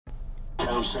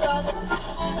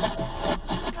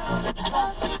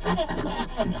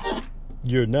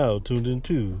You're now tuned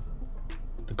into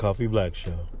the Coffee Black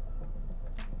Show.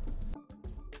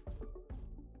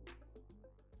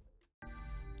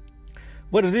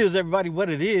 What it is, everybody, what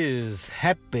it is.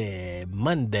 Happy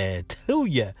Monday to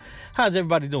you. How's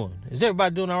everybody doing? Is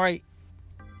everybody doing all right?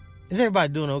 Is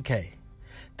everybody doing okay?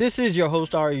 This is your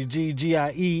host,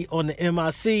 RUGGIE on the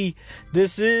MIC.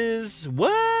 This is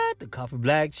what? The Coffee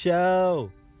Black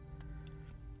Show.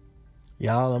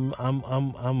 Y'all,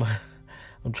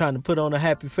 I'm trying to put on a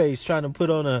happy face, trying to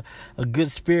put on a good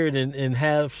spirit and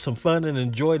have some fun and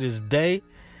enjoy this day,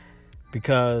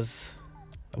 because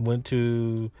I went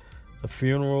to a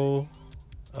funeral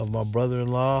of my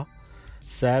brother-in-law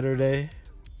Saturday,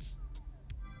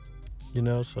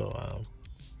 so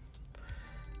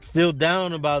still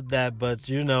down about that, but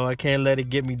I can't let it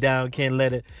get me down, can't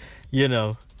let it,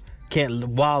 can't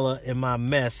wallow in my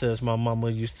mess, as my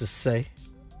mama used to say.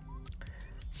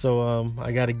 So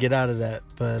I got to get out of that.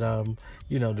 But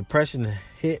depression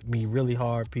hit me really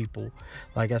hard, people.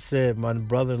 Like I said, my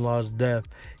brother-in-law's death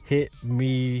hit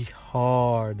me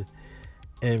hard.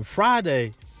 And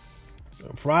Friday,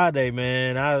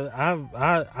 man,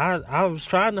 I was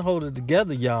trying to hold it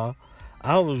together, y'all.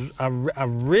 I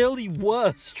really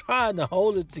was trying to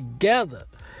hold it together,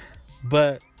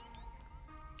 but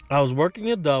I was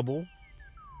working a double,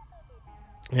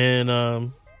 and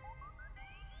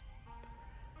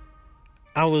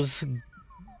I was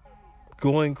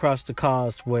going across the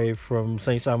causeway from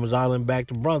St. Simon's Island back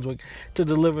to Brunswick to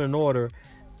deliver an order,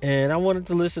 and I wanted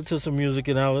to listen to some music,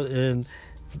 and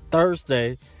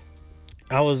Thursday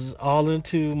I was all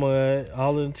into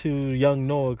Young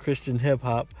Noah Christian hip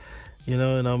hop,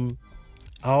 and I'm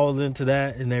all into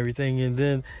that and everything. And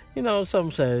then,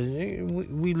 some says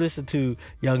we listened to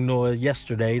Young Noah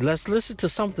yesterday. Let's listen to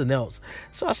something else.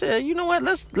 So I said, you know what?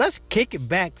 Let's kick it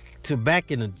back to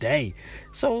back in the day.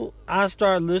 So I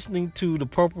started listening to the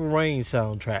Purple Rain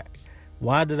soundtrack.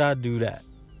 Why did I do that?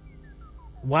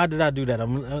 Let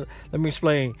me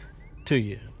explain to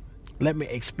you.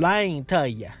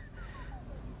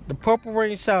 The Purple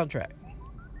Rain soundtrack.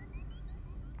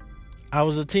 I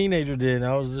was a teenager then.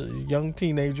 I was a young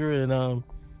teenager, and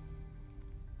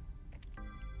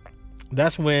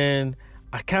that's when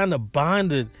I kind of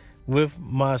bonded with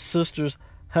my sister's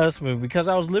husband, because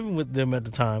I was living with them at the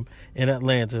time in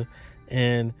Atlanta,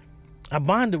 and I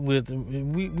bonded with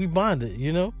him. We bonded,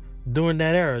 during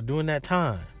that era, during that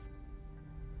time,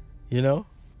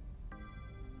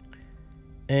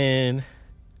 and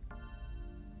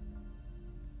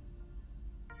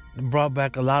it brought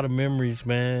back a lot of memories,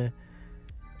 man.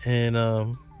 And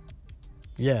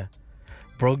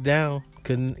broke down.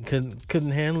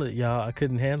 Couldn't handle it, y'all. I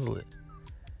couldn't handle it.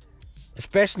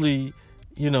 Especially,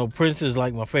 Prince is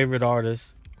like my favorite artist,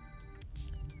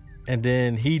 and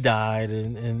then he died,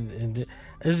 and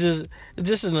it's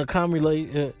just an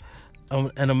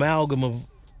an amalgam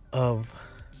of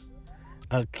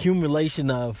accumulation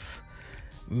of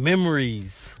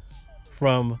memories,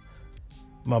 from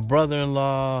my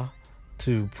brother-in-law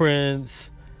to Prince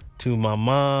to my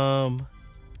mom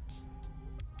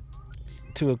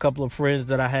to a couple of friends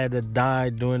that I had that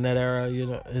died during that era,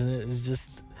 and it's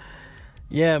just,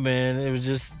 yeah, man, it was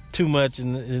just too much.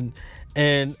 And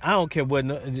I don't care what.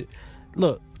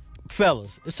 Look,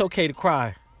 fellas, it's okay to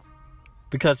cry,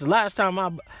 because the last time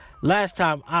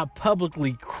I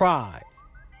publicly cried,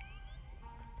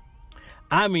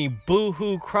 I mean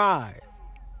boo-hoo cried,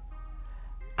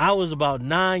 I was about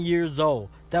 9 years old.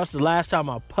 That was the last time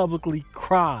I publicly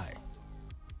cried.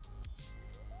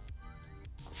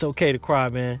 It's okay to cry,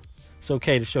 man. It's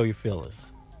okay to show your feelings.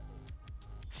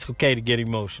 It's okay to get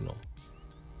emotional.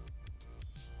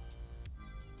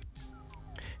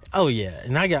 Oh yeah,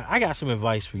 and I got some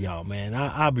advice for y'all, man.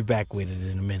 I'll be back with it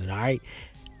in a minute. All right.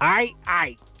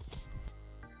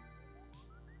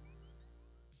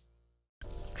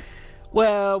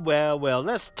 Well.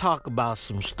 Let's talk about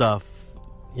some stuff.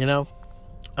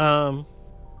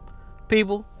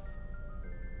 People.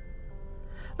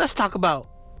 Let's talk about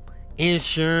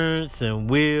insurance and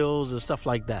wills and stuff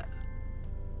like that.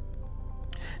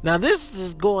 Now, this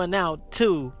is going out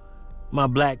to my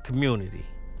black community.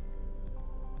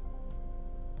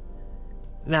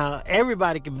 Now,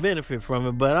 everybody can benefit from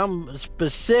it, but I'm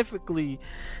specifically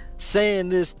saying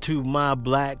this to my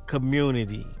black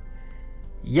community.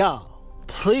 Y'all,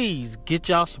 please get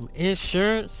y'all some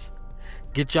insurance.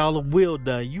 Get y'all a will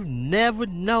done. You never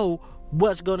know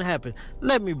what's going to happen.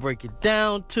 Let me break it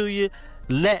down to you.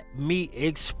 Let me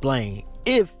explain.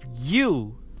 If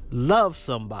you love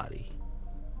somebody,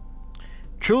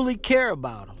 truly care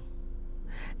about them,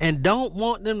 and don't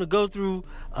want them to go through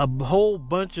a whole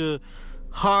bunch of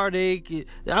heartache.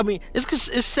 I mean,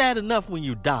 it's sad enough when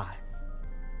you die.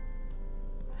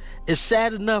 It's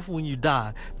sad enough when you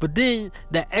die. But then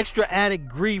that extra added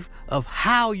grief of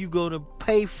how you going to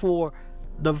pay for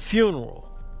the funeral.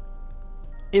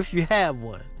 If you have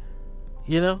one.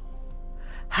 You know?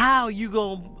 How you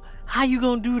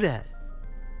gonna do that?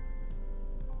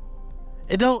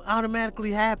 It don't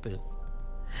automatically happen.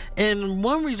 And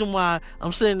one reason why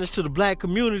I'm saying this to the black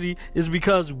community is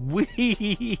because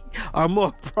we are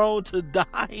more prone to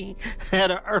dying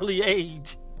at an early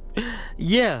age.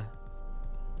 Yeah.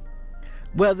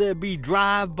 Whether it be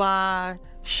drive-by,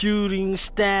 shooting,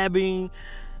 stabbing,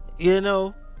 you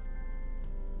know.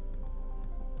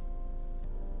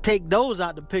 Take those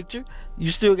out the picture. You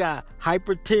still got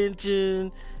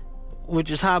hypertension,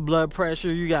 which is high blood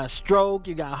pressure. You got stroke.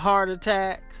 You got heart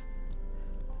attacks.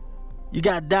 You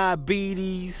got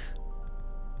diabetes.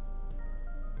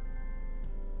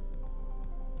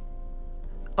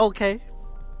 Okay.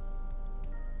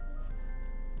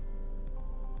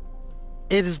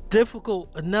 It is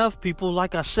difficult enough, people,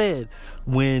 like I said,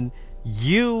 when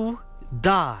you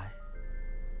die.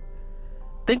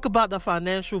 Think about the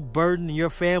financial burden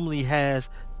your family has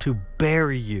to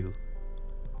bury you.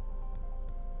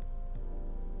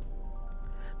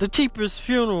 The cheapest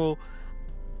funeral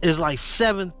is like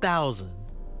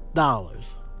 $7,000.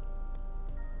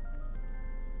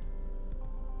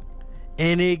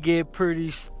 And it get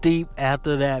pretty steep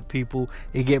after that, people.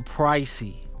 It get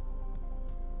pricey.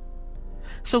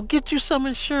 So get you some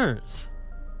insurance.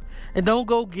 And don't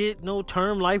go get no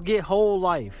term life, get whole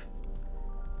life.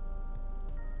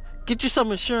 Get you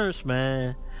some insurance,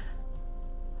 man.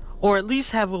 Or at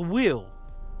least have a will.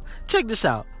 Check this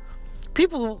out.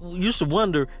 People used to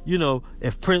wonder,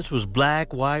 if Prince was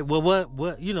black, white. Well, what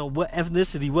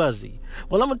ethnicity was he?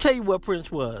 Well, I'm going to tell you what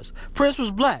Prince was. Prince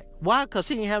was black. Why? Because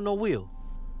he didn't have no will.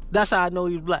 That's how I know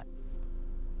he was black.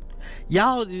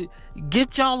 Y'all,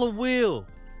 get y'all a will.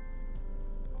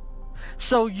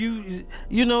 So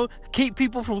keep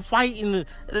people from fighting.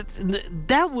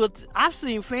 I've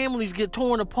seen families get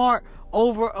torn apart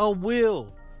over a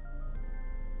will.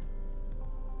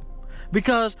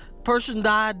 Because person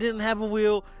died, didn't have a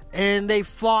will, and they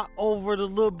fought over the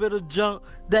little bit of junk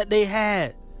that they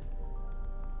had.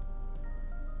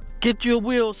 Get your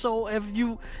will, so if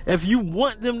you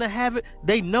want them to have it,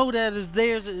 they know that it's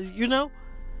theirs,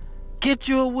 Get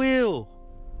your will.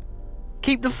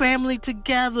 Keep the family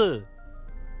together.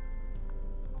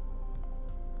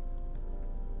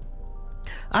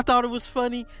 I thought it was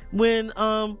funny when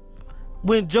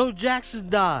Joe Jackson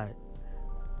died.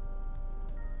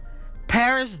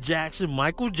 Paris Jackson,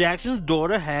 Michael Jackson's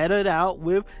daughter, had it out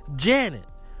with Janet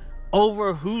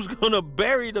over who's going to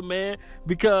bury the man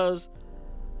because,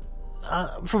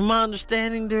 from my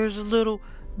understanding, there's a little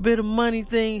bit of money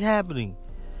thing happening.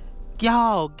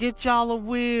 Y'all, get y'all a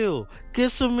will.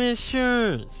 Get some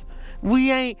insurance.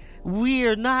 We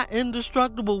are not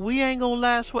indestructible. We ain't going to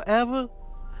last forever.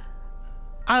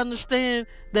 I understand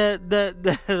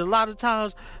that a lot of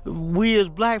times we as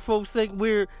black folks think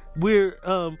we're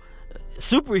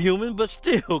superhuman, but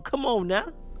still, come on now.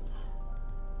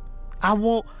 I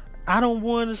don't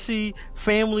want to see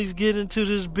families get into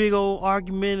this big old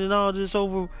argument and all this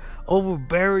over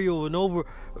burial and over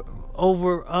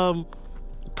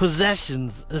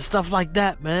possessions and stuff like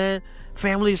that, man.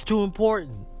 Family is too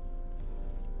important.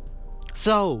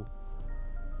 So,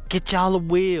 get y'all a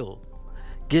will.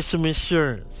 Get some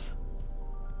insurance.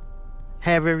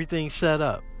 Have everything set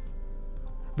up.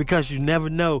 Because you never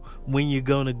know when you're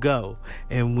going to go.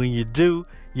 And when you do,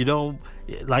 you don't,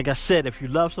 like I said, if you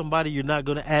love somebody, you're not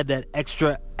going to add that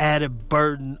extra added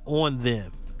burden on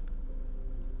them.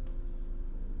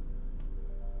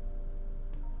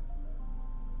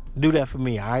 Do that for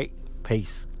me, all right?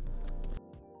 Peace.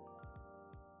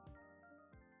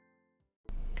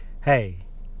 Hey,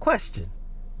 question.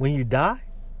 When you die,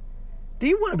 do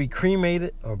you want to be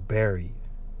cremated or buried?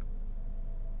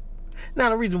 Now,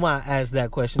 the reason why I asked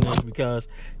that question is because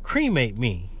cremate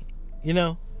me,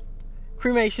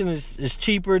 cremation is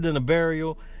cheaper than a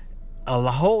burial,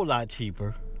 a whole lot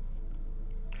cheaper.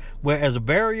 Whereas a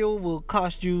burial will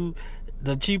cost you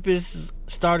the cheapest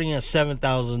starting at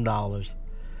 $7,000.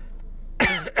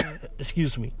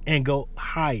 Excuse me, and go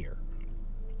higher.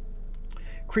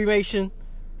 Cremation,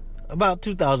 about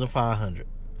 $2,500.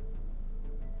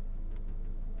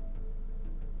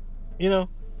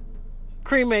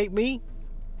 Cremate me.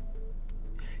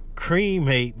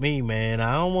 Cremate me, man.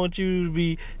 I don't want you to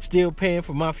be still paying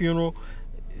for my funeral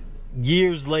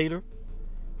years later.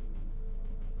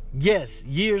 Yes,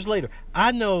 years later.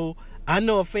 I know I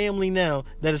know a family now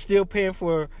that is still paying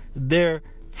for their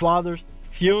father's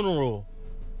funeral,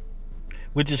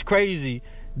 which is crazy.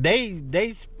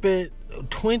 They spent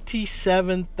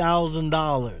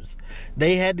 $27,000.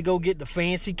 They had to go get the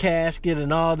fancy casket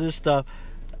and all this stuff.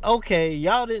 Okay,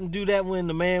 y'all didn't do that when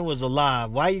the man was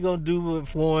alive. Why you gonna do it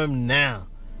for him now?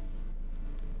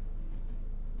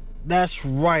 That's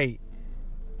right.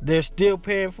 They're still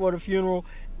paying for the funeral,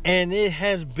 and it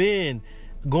has been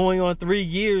going on 3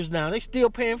 years now. They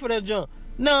still paying for that junk.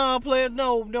 No, player,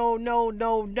 no.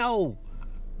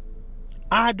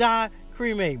 I die,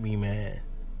 cremate me, man.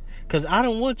 Because I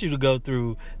don't want you to go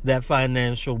through that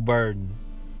financial burden.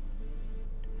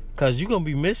 Because you're going to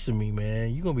be missing me,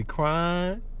 man. You're going to be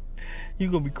crying.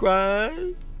 You're going to be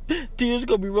crying. Tears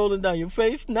going to be rolling down your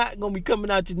face. Not going to be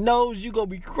coming out your nose. You're going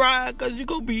to be crying because you're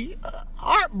going to be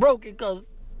heartbroken because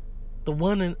the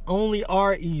one and only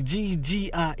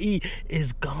Reggie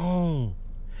is gone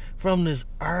from this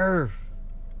earth.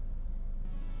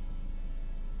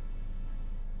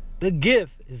 The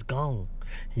gift is gone.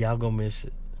 Y'all gonna miss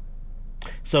it.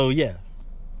 So yeah,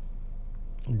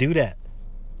 do that.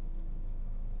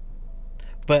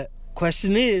 But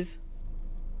question is,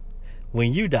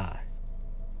 when you die,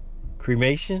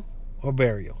 cremation or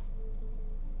burial?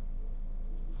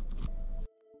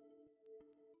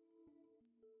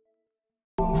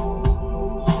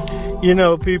 You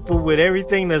know, people, with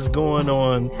everything that's going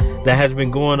on, that has been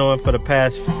going on for the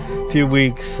past few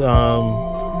weeks,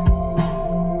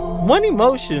 one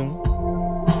emotion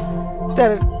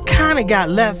that kind of got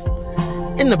left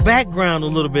in the background a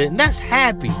little bit, and that's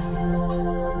happy.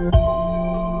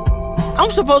 I'm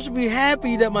supposed to be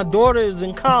happy that my daughter is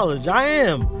in college. I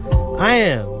am.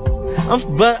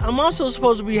 But I'm also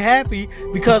supposed to be happy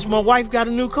because my wife got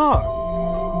a new car.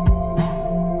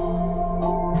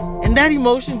 And that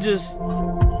emotion just,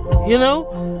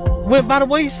 went by the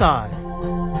wayside.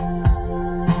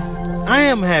 I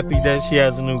am happy that she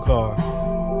has a new car.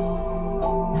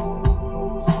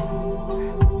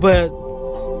 But,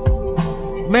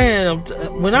 man,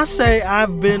 when I say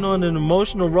I've been on an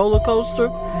emotional roller coaster,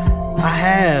 I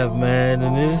have, man.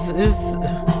 And it's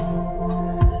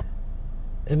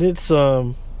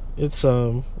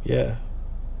yeah.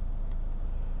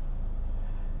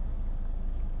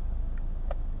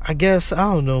 I guess,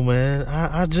 I don't know, man.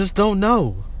 I just don't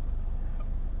know.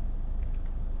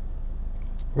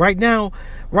 Right now,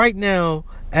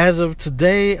 as of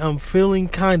today, I'm feeling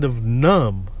kind of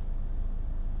numb.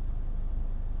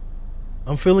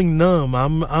 I'm feeling numb.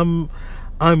 I'm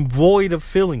void of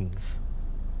feelings.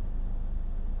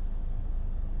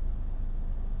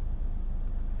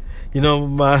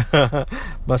 My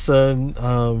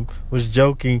son was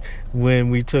joking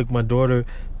when we took my daughter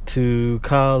to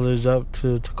college up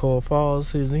to Toccoa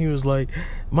Falls, and he was like,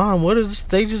 "Mom, what are the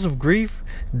stages of grief?"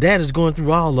 Dad is going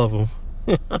through all of them.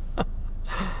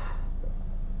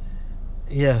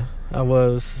 Yeah, I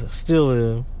was, still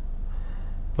am,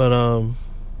 but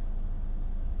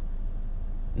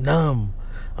numb.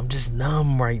 I'm just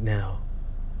numb right now,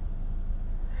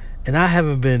 and I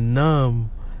haven't been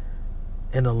numb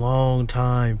in a long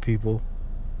time, people.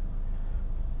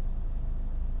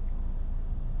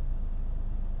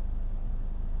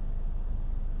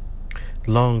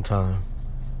 Long time.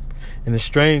 And it's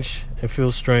strange. It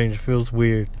feels strange. It feels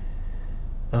weird.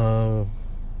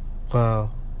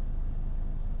 Wow.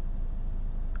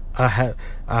 I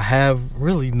have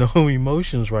really no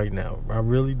emotions right now. I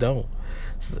really don't.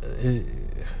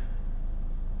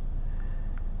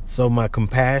 So my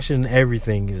compassion,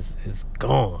 everything is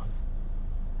gone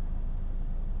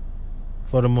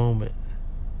for the moment.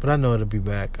 But I know it'll be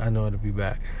back.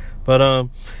 But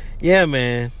yeah,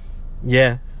 man.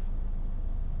 Yeah.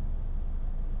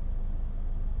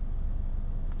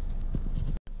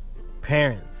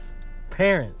 Parents,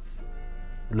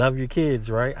 love your kids,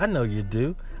 right? I know you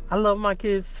do. I love my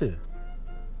kids too.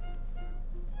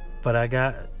 But I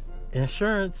got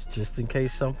insurance just in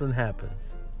case something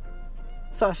happens.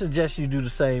 So I suggest you do the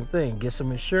same thing. Get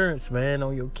some insurance, man,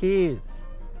 on your kids.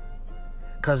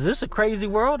 Because it's a crazy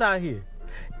world out here.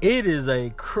 It is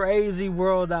a crazy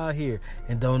world out here.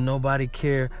 And don't nobody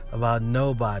care about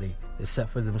nobody except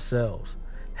for themselves.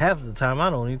 Half the time, I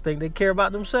don't even think they care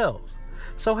about themselves.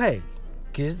 So, hey,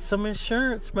 get some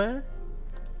insurance, man.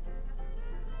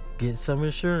 Get some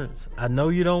insurance. I know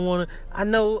you don't want to. I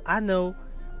know.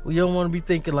 You don't want to be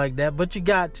thinking like that, but you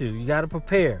got to. You got to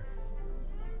prepare.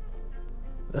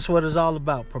 That's what it's all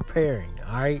about, preparing,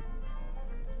 all right?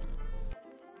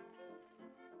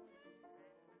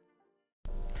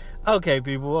 Okay,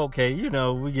 people, okay.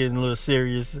 We're getting a little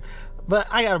serious. But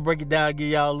I got to break it down and give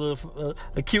y'all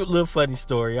a cute little funny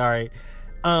story, all right?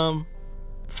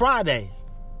 Friday,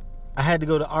 I had to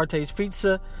go to Arte's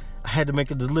Pizza. I had to make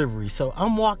a delivery. So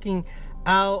I'm walking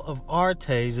out of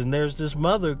Arte's, and there's this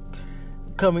mother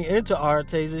coming into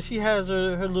Arte's, and she has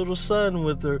her little son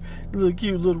with her, little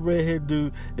cute little redhead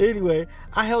dude. Anyway,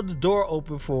 I held the door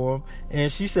open for him,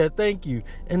 and she said thank you.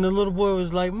 And the little boy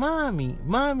was like,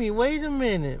 Mommy, wait a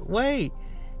minute, wait.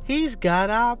 He's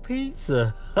got our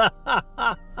pizza.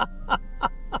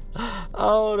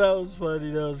 Oh, that was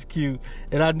funny. That was cute.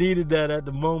 And I needed that at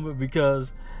the moment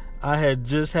because I had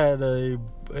just had a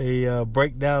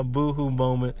breakdown boohoo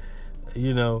moment,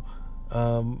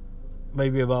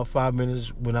 maybe about 5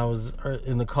 minutes when I was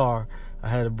in the car. I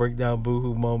had a breakdown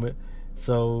boohoo moment.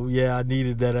 So, yeah, I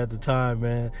needed that at the time,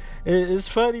 man. It's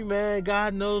funny, man.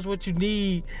 God knows what you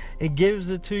need and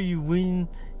gives it to you when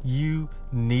you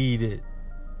need it.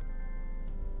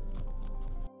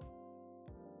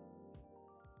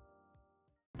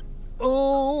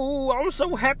 Oh, I'm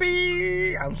so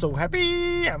happy. I'm so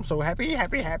happy. I'm so happy.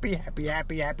 Happy.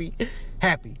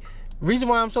 Reason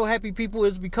why I'm so happy, people,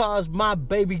 is because my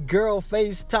baby girl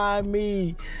FaceTimed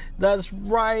me. That's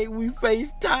right, we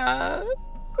FaceTime.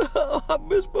 I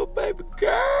miss my baby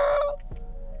girl.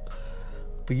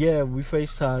 But yeah, we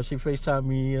FaceTime. She FaceTimed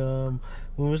me,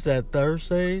 when was that,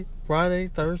 Thursday,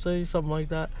 something like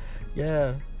that.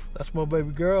 Yeah, that's my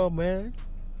baby girl, man.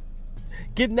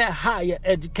 Getting that higher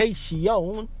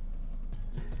education.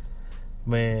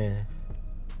 Man.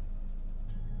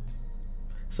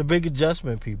 It's a big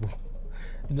adjustment, people.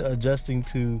 Adjusting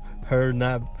to her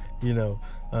not, in her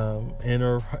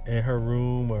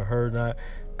room, or her not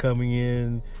coming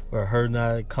in, or her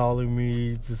not calling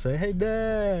me to say, hey,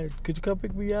 Dad, could you come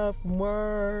pick me up from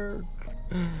work?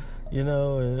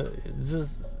 It's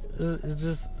just,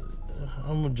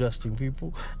 I'm adjusting,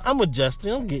 people. I'm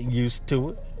getting used to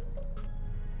it.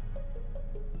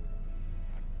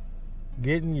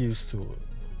 Getting used to it.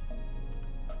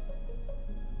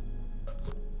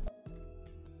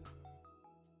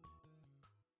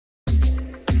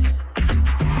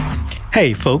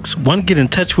 Hey folks, want to get in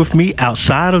touch with me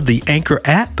outside of the Anchor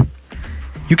app?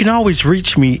 You can always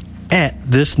reach me at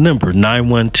this number,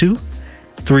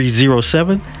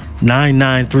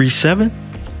 912-307-9937.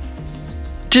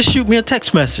 Just shoot me a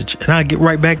text message and I'll get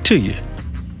right back to you.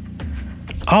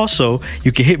 Also,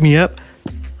 you can hit me up,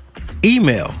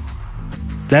 email.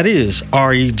 That is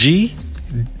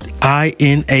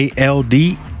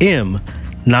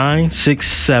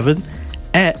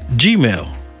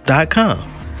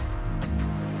reginaldm967@gmail.com.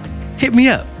 Hit me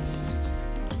up.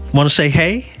 Want to say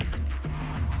hey?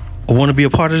 Or want to be a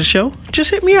part of the show?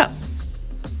 Just hit me up.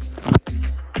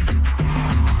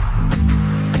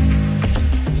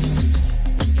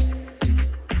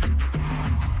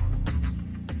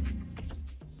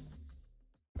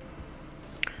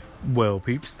 Well,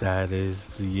 peeps, that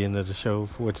is the end of the show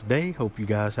for today. Hope you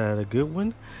guys had a good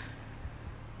one.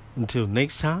 Until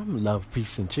next time, love,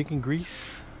 peace, and chicken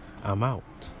grease. I'm out.